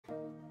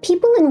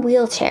People in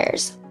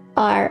wheelchairs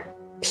are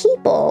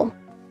people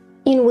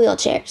in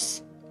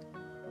wheelchairs.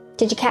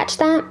 Did you catch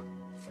that?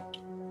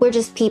 We're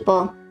just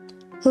people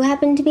who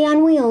happen to be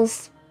on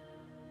wheels.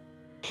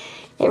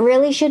 It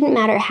really shouldn't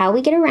matter how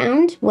we get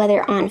around,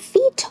 whether on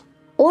feet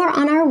or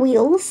on our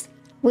wheels.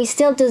 We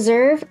still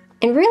deserve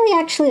and really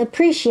actually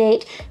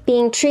appreciate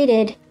being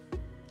treated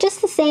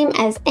just the same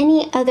as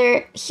any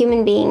other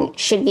human being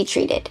should be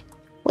treated,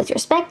 with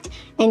respect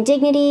and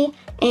dignity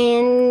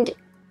and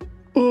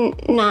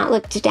not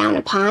looked down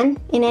upon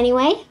in any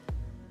way.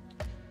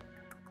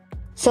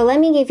 So let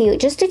me give you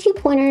just a few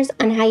pointers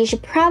on how you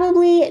should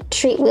probably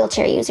treat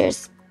wheelchair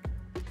users.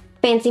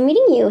 Fancy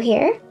meeting you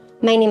here.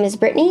 My name is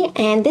Brittany,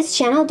 and this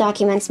channel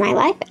documents my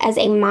life as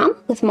a mom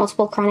with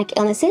multiple chronic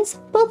illnesses,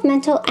 both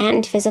mental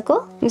and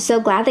physical. I'm so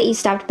glad that you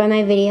stopped by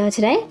my video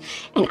today,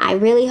 and I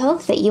really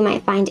hope that you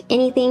might find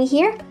anything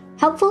here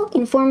helpful,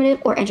 informative,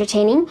 or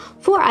entertaining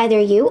for either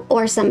you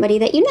or somebody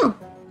that you know.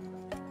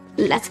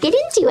 Let's get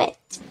into it.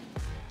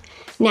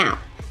 Now,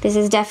 this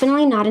is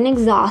definitely not an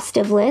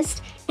exhaustive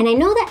list, and I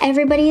know that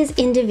everybody is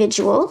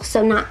individual,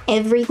 so not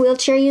every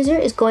wheelchair user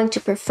is going to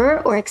prefer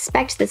or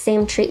expect the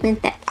same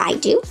treatment that I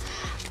do,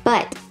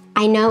 but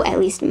I know at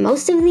least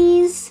most of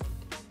these,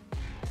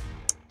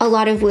 a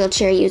lot of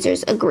wheelchair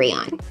users agree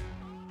on.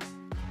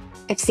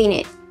 I've seen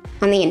it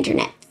on the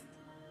internet,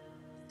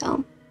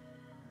 so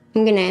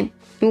I'm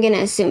gonna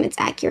assume it's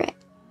accurate.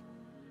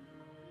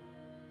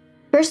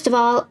 First of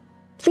all,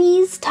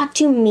 please talk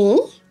to me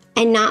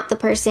and not the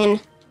person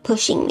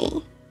pushing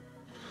me.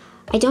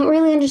 I don't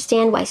really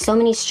understand why so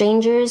many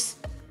strangers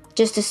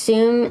just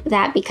assume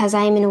that because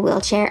I am in a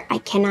wheelchair, I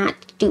cannot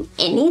do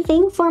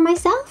anything for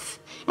myself,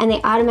 and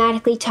they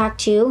automatically talk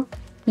to,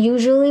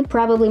 usually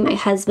probably my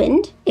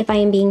husband, if I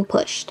am being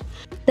pushed.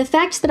 The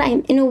fact that I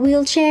am in a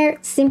wheelchair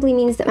simply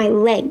means that my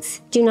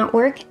legs do not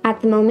work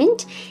at the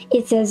moment.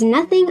 It says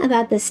nothing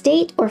about the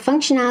state or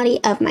functionality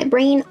of my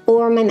brain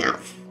or my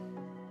mouth.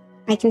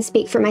 I can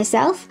speak for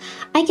myself,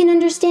 I can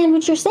understand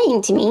what you're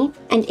saying to me,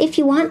 and if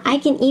you want, I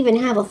can even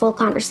have a full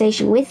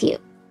conversation with you.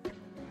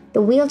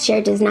 The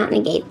wheelchair does not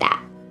negate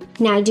that.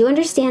 Now, I do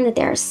understand that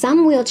there are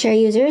some wheelchair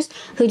users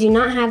who do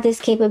not have this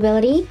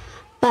capability,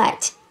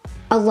 but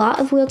a lot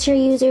of wheelchair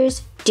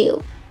users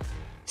do.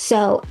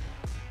 So,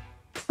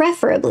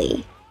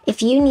 preferably,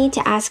 if you need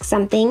to ask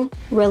something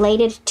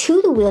related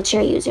to the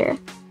wheelchair user,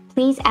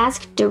 please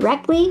ask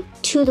directly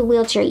to the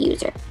wheelchair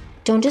user.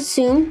 Don't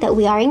assume that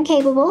we are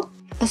incapable.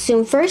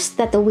 Assume first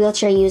that the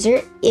wheelchair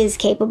user is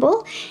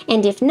capable,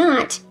 and if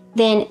not,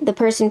 then the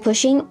person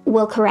pushing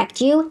will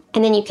correct you,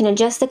 and then you can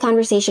adjust the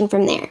conversation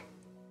from there.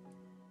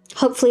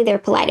 Hopefully they're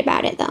polite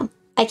about it though.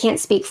 I can't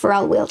speak for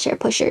all wheelchair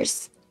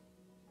pushers.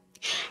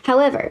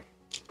 However,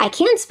 I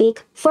can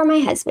speak for my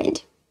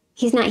husband.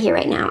 He's not here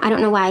right now. I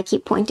don't know why I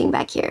keep pointing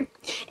back here.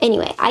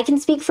 Anyway, I can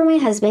speak for my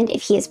husband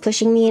if he is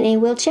pushing me in a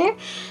wheelchair.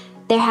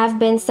 There have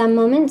been some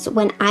moments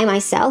when I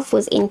myself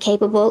was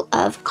incapable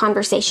of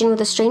conversation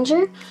with a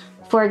stranger.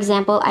 For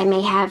example, I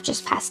may have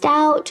just passed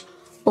out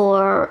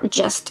or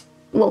just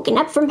woken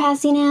up from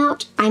passing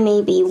out. I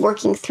may be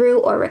working through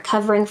or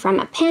recovering from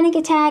a panic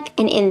attack,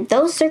 and in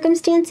those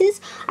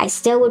circumstances, I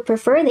still would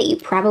prefer that you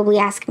probably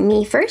ask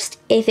me first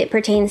if it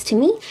pertains to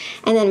me,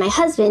 and then my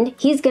husband,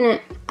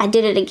 I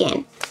did it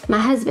again. My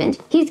husband,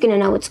 he's gonna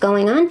know what's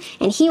going on,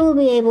 and he will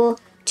be able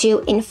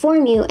to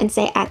inform you and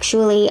say,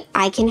 actually,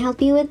 I can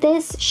help you with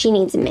this, she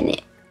needs a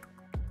minute.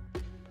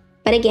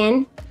 But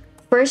again,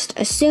 first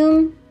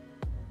assume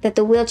that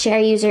the wheelchair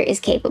user is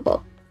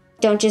capable.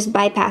 Don't just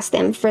bypass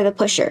them for the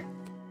pusher.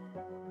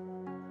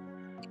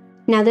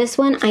 Now this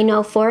one, I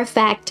know for a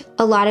fact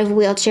a lot of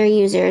wheelchair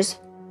users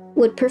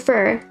would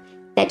prefer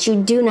that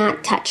you do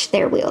not touch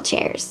their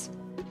wheelchairs.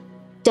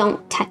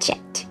 Don't touch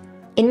it.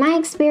 In my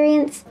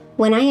experience,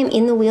 when I am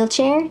in the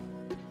wheelchair,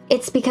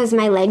 it's because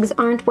my legs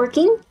aren't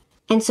working,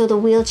 and so the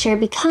wheelchair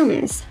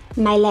becomes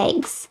my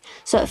legs.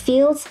 So it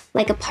feels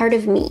like a part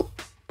of me.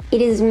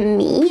 It is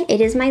me, it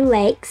is my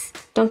legs,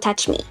 don't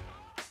touch me.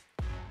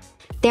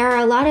 There are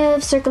a lot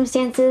of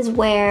circumstances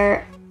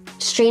where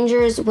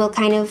strangers will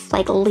kind of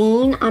like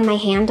lean on my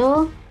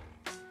handle.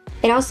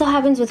 It also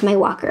happens with my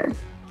walker,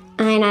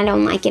 and I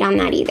don't like it on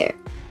that either.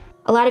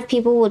 A lot of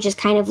people will just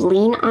kind of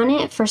lean on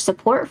it for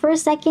support for a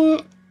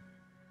second,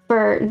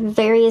 for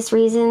various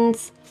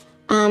reasons.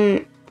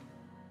 Don't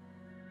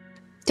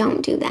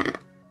do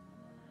that.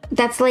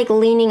 That's like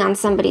leaning on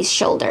somebody's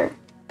shoulder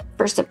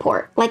for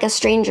support, like a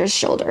stranger's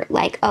shoulder.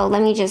 Like, oh,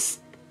 let me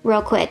just,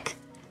 real quick,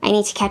 I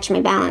need to catch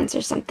my balance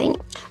or something.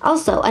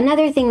 Also,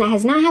 another thing that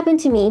has not happened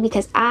to me,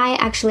 because I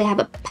actually have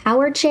a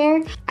power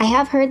chair, I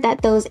have heard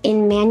that those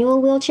in manual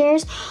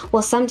wheelchairs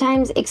will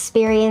sometimes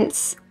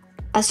experience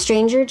a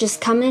stranger just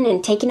coming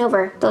and taking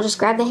over. They'll just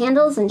grab the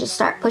handles and just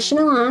start pushing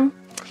along.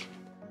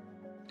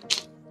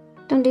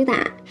 Don't do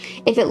that.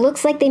 If it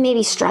looks like they may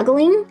be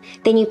struggling,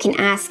 then you can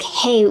ask,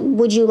 hey,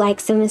 would you like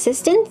some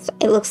assistance?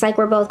 It looks like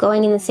we're both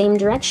going in the same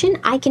direction.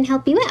 I can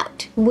help you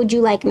out. Would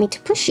you like me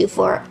to push you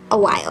for a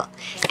while?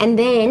 And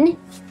then,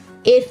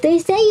 if they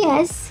say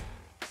yes,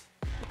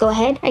 go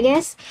ahead, I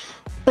guess.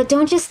 But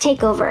don't just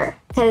take over,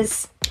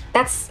 because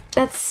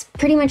That's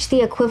pretty much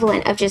the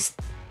equivalent of just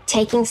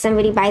taking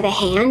somebody by the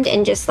hand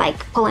and just like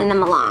pulling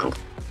them along.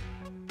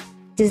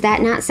 Does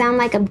that not sound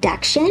like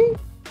abduction?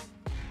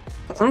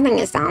 I think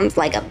it sounds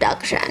like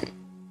abduction.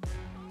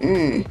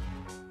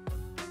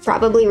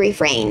 Probably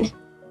refrain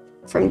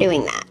from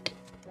doing that.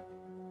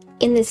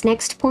 In this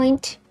next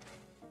point,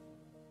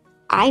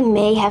 I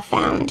may have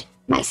found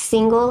my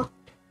single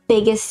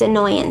biggest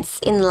annoyance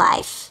in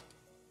life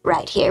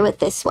right here with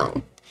this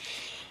one.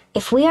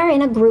 If we are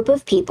in a group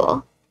of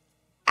people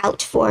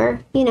out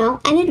for,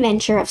 an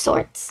adventure of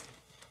sorts,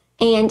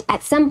 and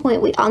at some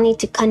point we all need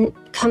to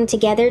come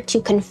together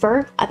to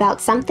confer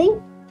about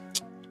something,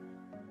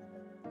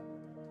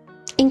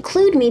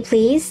 include me,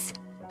 please.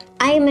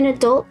 I am an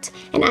adult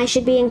and I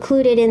should be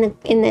included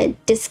in the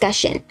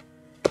discussion.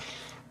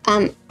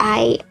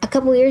 A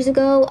couple years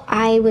ago,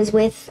 I was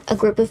with a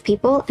group of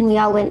people and we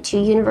all went to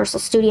Universal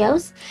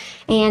Studios.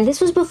 And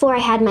this was before I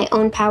had my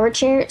own power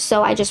chair,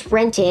 so I just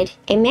rented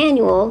a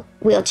manual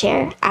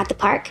wheelchair at the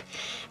park.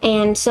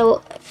 And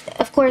so,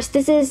 of course,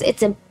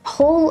 it's an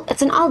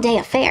all-day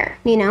affair,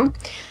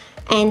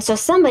 And so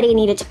somebody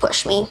needed to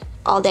push me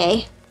all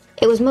day.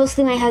 It was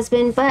mostly my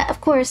husband, but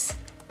of course,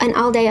 an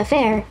all-day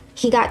affair.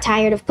 He got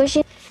tired of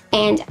pushing,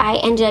 and I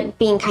ended up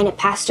being kind of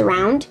passed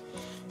around.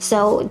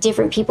 So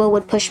different people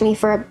would push me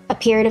for a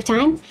period of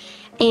time.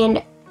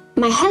 And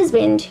my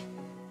husband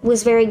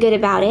was very good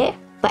about it,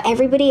 but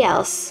everybody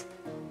else,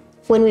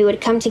 when we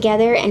would come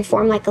together and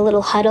form like a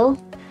little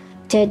huddle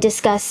to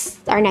discuss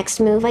our next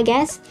move, I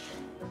guess,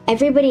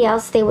 everybody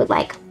else, they would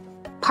like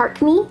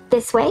park me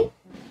this way,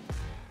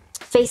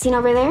 facing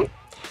over there.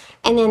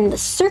 And then the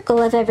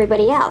circle of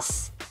everybody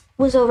else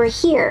was over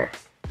here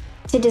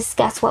to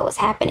discuss what was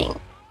happening.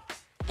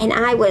 And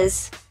I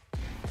was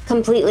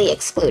completely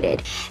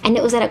excluded. And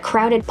it was at a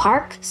crowded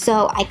park,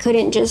 so I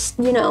couldn't just,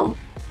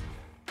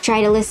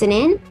 try to listen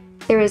in.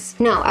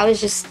 I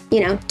was just,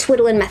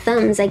 twiddling my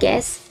thumbs, I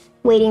guess,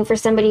 waiting for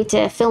somebody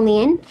to fill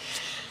me in.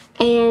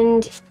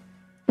 And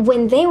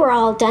when they were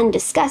all done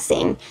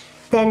discussing,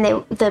 then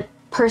the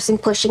person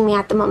pushing me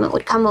at the moment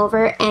would come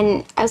over,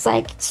 and I was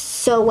like,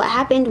 so what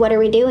happened? What are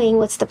we doing?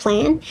 What's the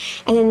plan?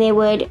 And then they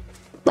would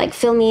like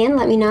fill me in,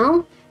 let me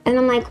know. And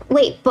I'm like,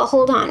 wait, but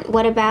hold on.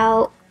 What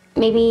about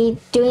maybe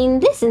doing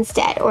this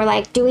instead, or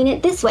like doing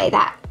it this way?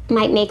 That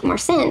might make more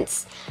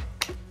sense.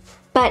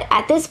 But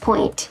at this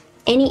point,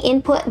 any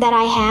input that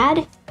I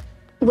had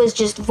was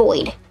just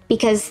void,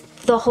 because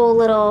the whole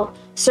little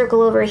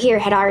circle over here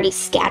had already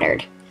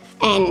scattered.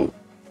 And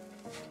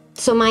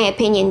so my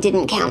opinion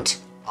didn't count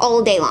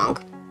all day long.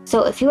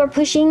 So if you are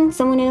pushing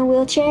someone in a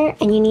wheelchair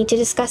and you need to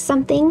discuss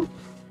something,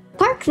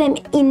 park them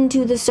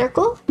into the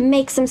circle,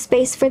 make some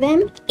space for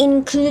them,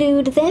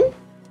 include them.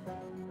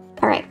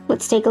 All right,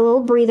 let's take a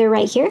little breather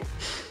right here.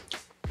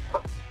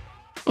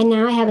 And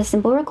now I have a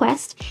simple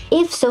request.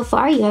 If so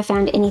far you have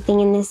found anything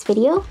in this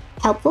video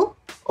helpful,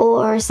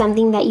 or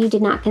something that you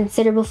did not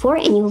consider before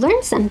and you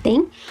learned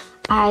something,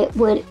 I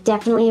would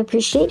definitely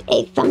appreciate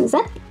a thumbs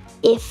up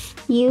if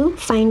you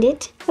find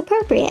it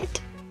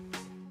appropriate.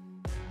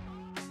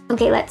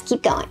 Okay, let's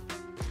keep going.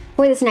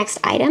 For this next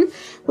item,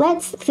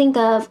 let's think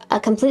of a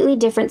completely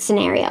different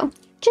scenario,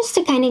 just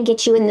to kind of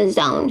get you in the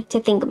zone to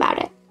think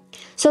about it.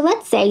 So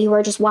let's say you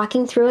are just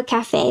walking through a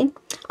cafe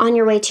on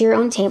your way to your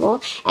own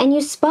table, and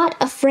you spot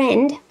a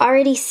friend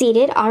already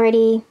seated,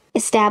 already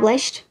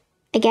established,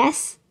 I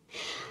guess,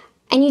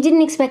 and you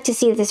didn't expect to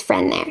see this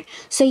friend there.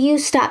 So you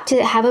stop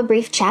to have a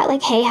brief chat,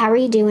 like, hey, how are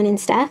you doing and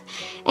stuff,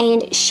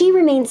 and she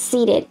remains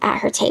seated at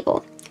her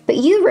table, but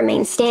you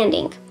remain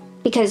standing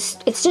because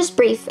it's just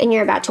brief and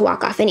you're about to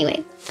walk off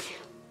anyway.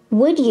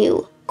 Would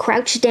you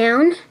crouch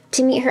down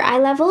to meet her eye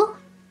level,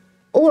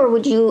 or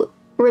would you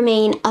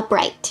remain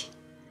upright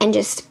and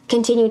just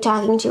continue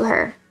talking to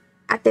her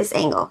at this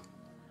angle?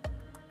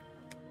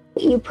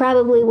 You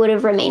probably would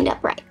have remained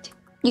upright.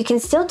 You can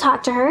still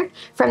talk to her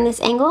from this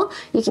angle.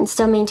 You can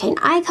still maintain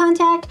eye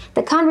contact.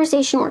 The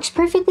conversation works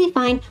perfectly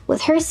fine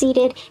with her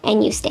seated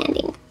and you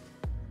standing,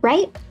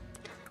 right?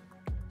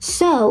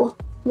 So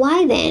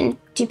why then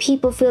do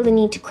people feel the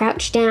need to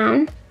crouch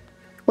down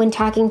when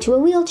talking to a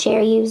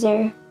wheelchair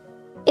user?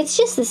 It's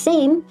just the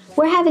same.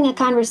 We're having a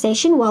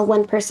conversation while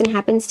one person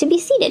happens to be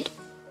seated.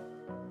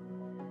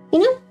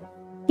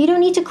 You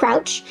don't need to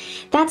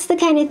crouch. That's the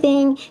kind of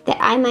thing that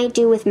I might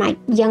do with my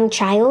young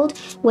child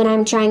when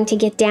I'm trying to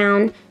get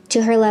down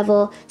to her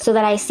level so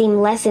that I seem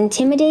less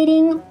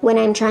intimidating when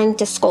I'm trying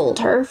to scold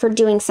her for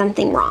doing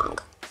something wrong.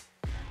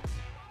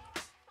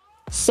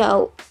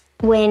 So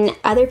when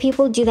other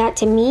people do that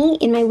to me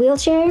in my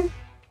wheelchair,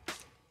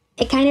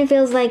 it kind of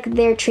feels like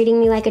they're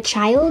treating me like a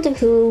child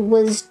who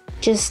was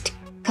just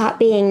caught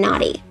being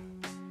naughty.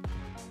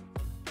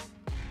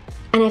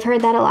 And I've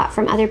heard that a lot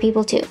from other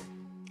people too,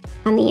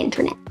 on the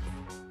internet.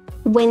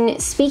 When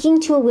speaking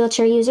to a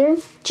wheelchair user,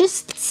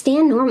 just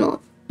stand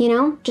normal,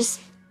 just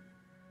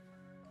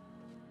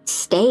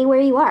stay where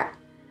you are.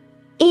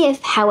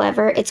 If,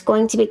 however, it's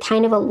going to be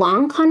kind of a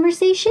long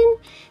conversation,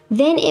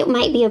 then it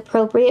might be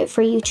appropriate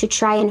for you to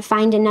try and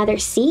find another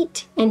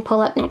seat and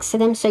pull up next to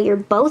them so you're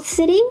both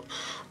sitting.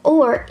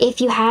 Or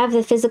if you have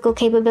the physical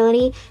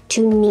capability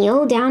to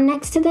kneel down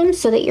next to them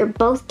so that you're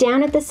both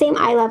down at the same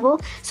eye level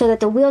so that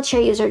the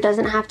wheelchair user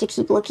doesn't have to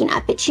keep looking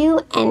up at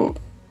you and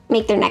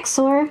make their neck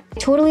sore. I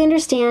totally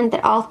understand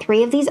that all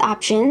three of these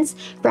options,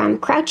 from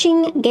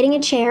crouching, getting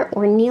a chair,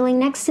 or kneeling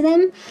next to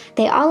them,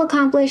 they all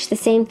accomplish the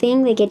same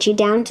thing. They get you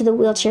down to the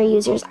wheelchair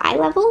user's eye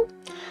level.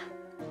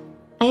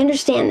 I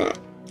understand that.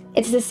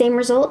 It's the same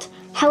result.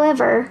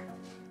 However,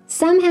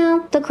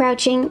 somehow the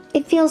crouching,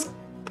 it feels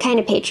kind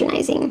of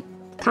patronizing,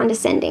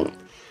 condescending.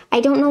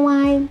 I don't know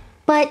why,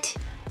 but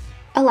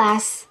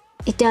alas,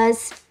 it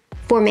does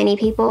for many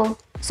people.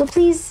 So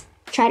please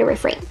try to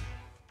refrain.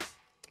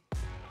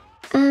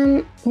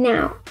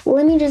 Now,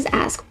 let me just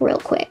ask real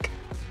quick.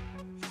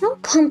 How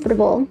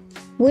comfortable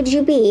would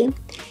you be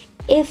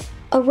if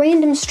a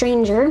random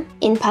stranger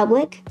in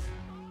public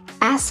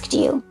asked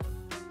you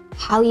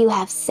how you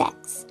have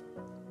sex?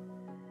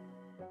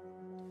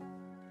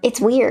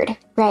 It's weird,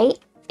 right?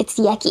 It's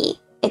yucky.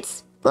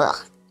 It's ugh.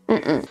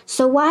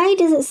 So why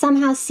does it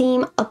somehow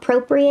seem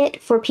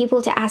appropriate for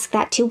people to ask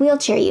that to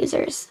wheelchair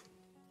users?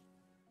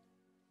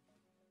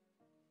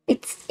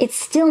 It's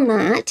still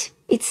not.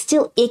 It's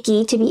still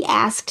icky to be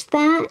asked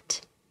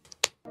that.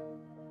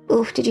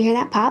 Oof, did you hear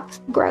that pop?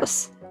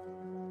 Gross.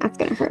 That's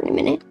gonna hurt in a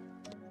minute.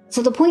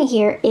 So the point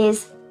here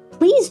is,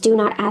 please do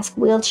not ask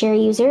wheelchair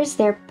users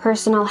their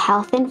personal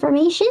health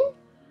information.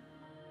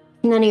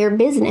 None of your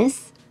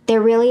business.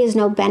 There really is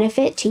no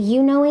benefit to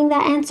you knowing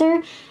that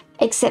answer,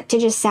 except to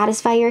just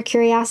satisfy your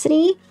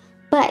curiosity.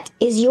 But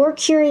is your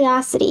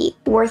curiosity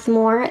worth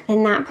more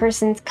than that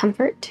person's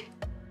comfort?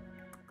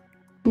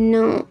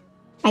 No.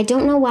 I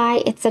don't know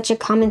why it's such a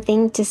common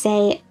thing to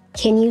say,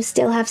 can you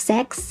still have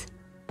sex?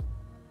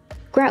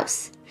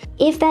 Gross.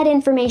 If that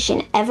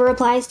information ever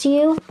applies to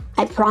you,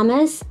 I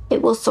promise it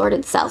will sort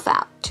itself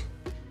out.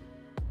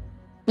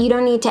 You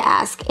don't need to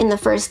ask in the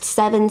first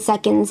 7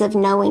 seconds of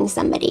knowing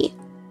somebody.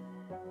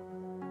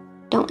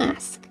 Don't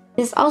ask.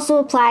 This also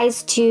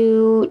applies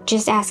to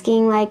just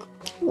asking like,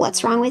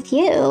 what's wrong with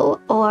you?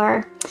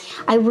 Or,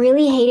 I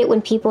really hate it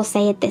when people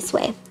say it this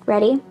way.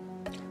 Ready?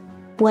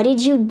 What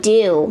did you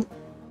do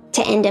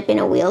to end up in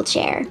a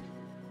wheelchair?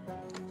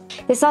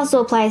 This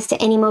also applies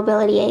to any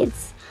mobility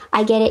aids.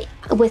 I get it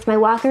with my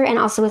walker and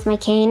also with my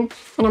cane,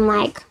 and I'm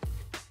like,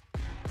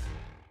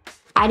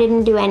 I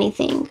didn't do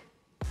anything.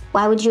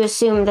 Why would you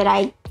assume that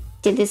I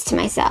did this to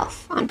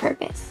myself on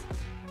purpose?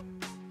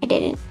 I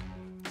didn't.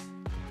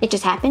 It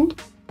just happened,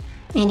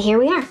 and here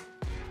we are.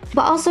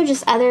 But also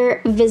just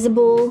other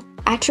visible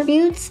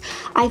attributes.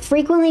 I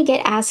frequently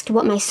get asked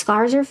what my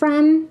scars are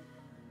from.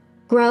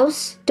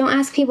 Gross. Don't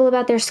ask people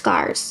about their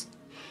scars.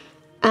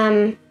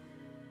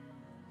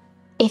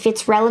 If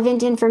it's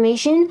relevant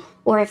information,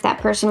 or if that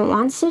person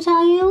wants to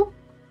tell you,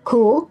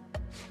 cool.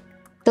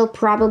 They'll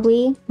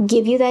probably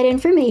give you that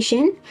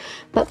information,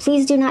 but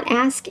please do not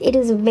ask. It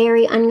is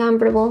very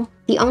uncomfortable.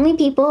 The only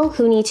people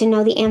who need to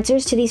know the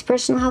answers to these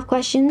personal health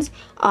questions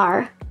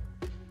are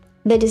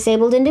the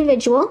disabled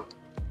individual,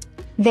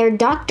 their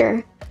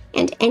doctor,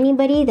 and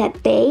anybody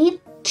that they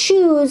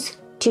choose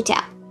to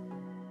tell.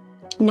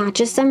 Not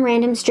just some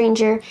random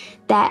stranger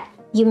that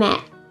you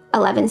met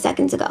 11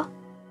 seconds ago.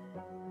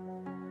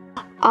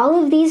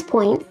 All of these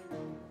points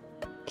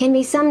can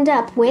be summed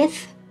up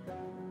with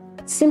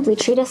simply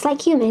treat us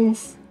like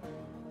humans,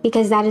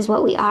 because that is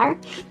what we are.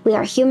 We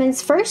are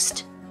humans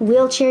first,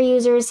 wheelchair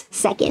users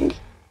second,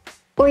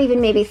 or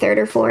even maybe third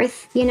or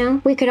fourth, you know?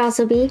 We could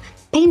also be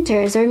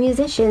painters or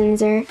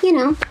musicians or, you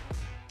know,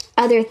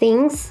 other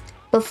things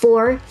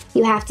before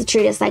you have to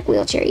treat us like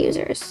wheelchair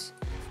users.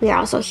 We are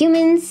also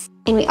humans,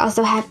 and we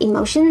also have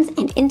emotions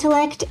and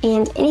intellect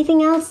and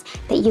anything else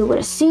that you would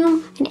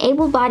assume an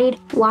able-bodied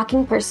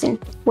walking person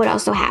would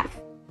also have.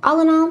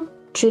 All in all,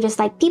 treat us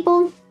like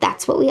people.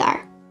 That's what we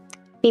are.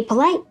 Be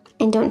polite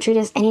and don't treat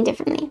us any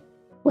differently.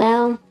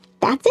 Well,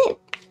 that's it.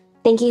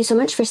 Thank you so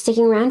much for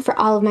sticking around for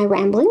all of my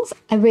ramblings.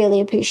 I really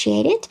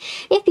appreciate it.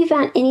 If you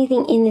found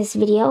anything in this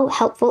video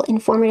helpful,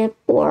 informative,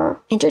 or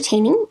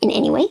entertaining in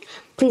any way,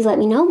 please let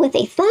me know with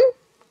a thumb.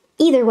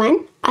 Either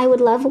one. I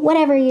would love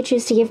whatever you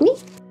choose to give me.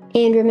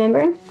 And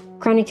remember,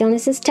 chronic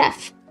illness is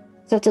tough,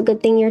 so it's a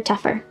good thing you're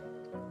tougher.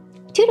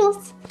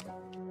 Toodles!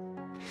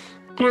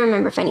 I don't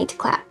remember if I need to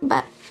clap,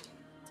 but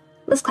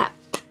let's clap.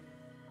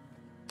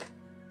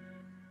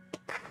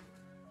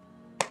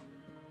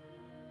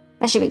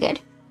 That should be good.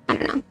 I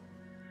don't know.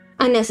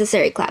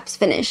 Unnecessary claps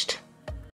finished.